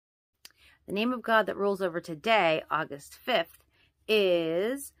The name of God that rules over today, August 5th,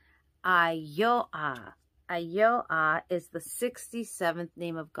 is Eyael. Eyael is the 67th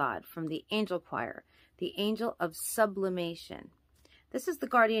name of God from the angel choir, the angel of sublimation. This is the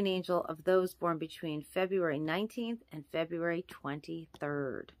guardian angel of those born between February 19th and February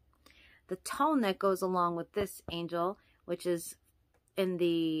 23rd. The tone that goes along with this angel, which is in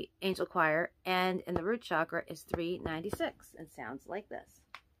the angel choir and in the root chakra, is 396 and sounds like this.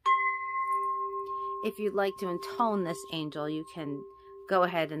 If you'd like to intone this angel, you can go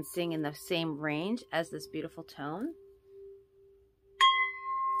ahead and sing in the same range as this beautiful tone.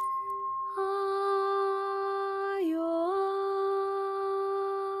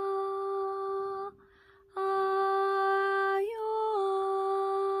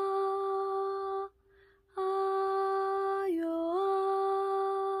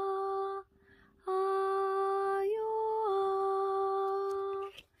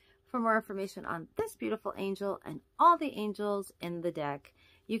 For more information on this beautiful angel and all the angels in the deck,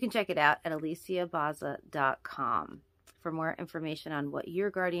 you can check it out at aliciabaza.com. For more information on what your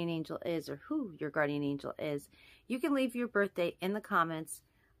guardian angel is or who your guardian angel is, you can leave your birthday in the comments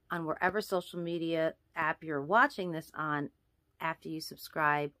on wherever social media app you're watching this on after you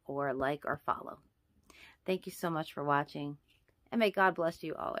subscribe or like or follow. Thank you so much for watching, and may God bless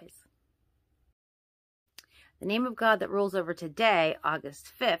you always. The name of God that rules over today,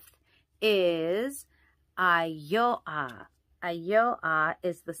 August 5th, is Eyael. Eyael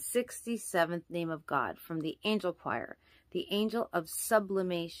is the 67th name of God from the angel choir, the angel of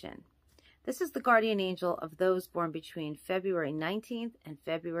sublimation. This is the guardian angel of those born between February 19th and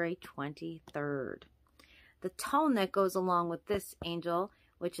February 23rd. The tone that goes along with this angel,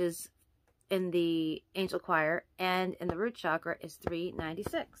 which is in the angel choir and in the root chakra, is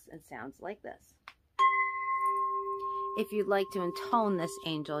 396 and sounds like this. If you'd like to intone this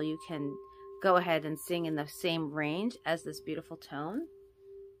angel, you can go ahead and sing in the same range as this beautiful tone.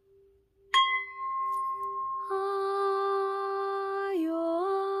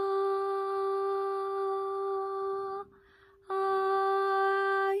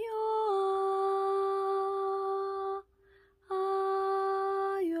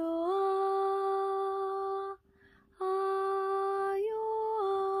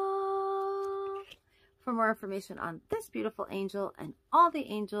 For more information on this beautiful angel and all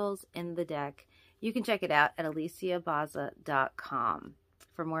the angels in the deck, you can check it out at aliciabaza.com.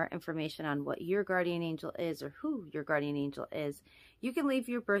 For more information on what your guardian angel is or who your guardian angel is, you can leave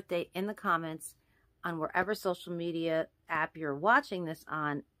your birthday in the comments on wherever social media app you're watching this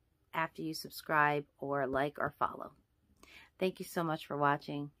on after you subscribe or like or follow. Thank you so much for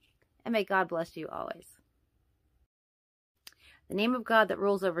watching, and may God bless you always. The name of God that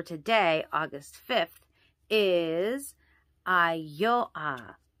rules over today, August 5th, is Eyael.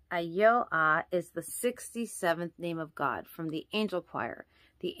 Eyael is the 67th name of God from the angel choir,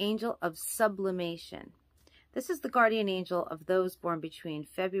 the angel of sublimation. This is the guardian angel of those born between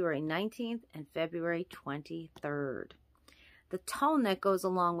February 19th and February 23rd. The tone that goes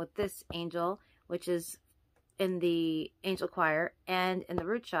along with this angel, which is in the angel choir and in the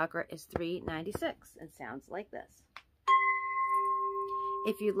root chakra, is 396 and sounds like this.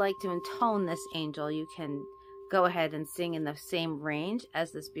 If you'd like to intone this angel, you can go ahead and sing in the same range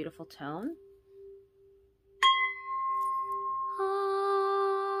as this beautiful tone.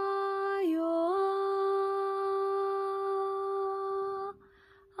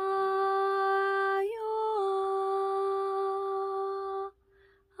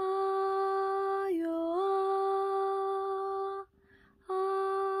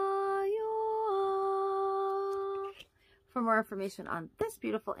 For more information on this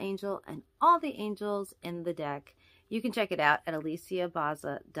beautiful angel and all the angels in the deck, you can check it out at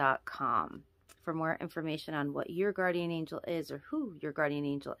aliciabaza.com. For more information on what your guardian angel is or who your guardian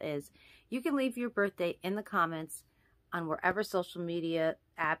angel is, you can leave your birthday in the comments on wherever social media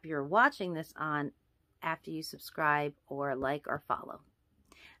app you're watching this on after you subscribe or like or follow.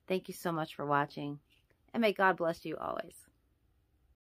 Thank you so much for watching, and may God bless you always.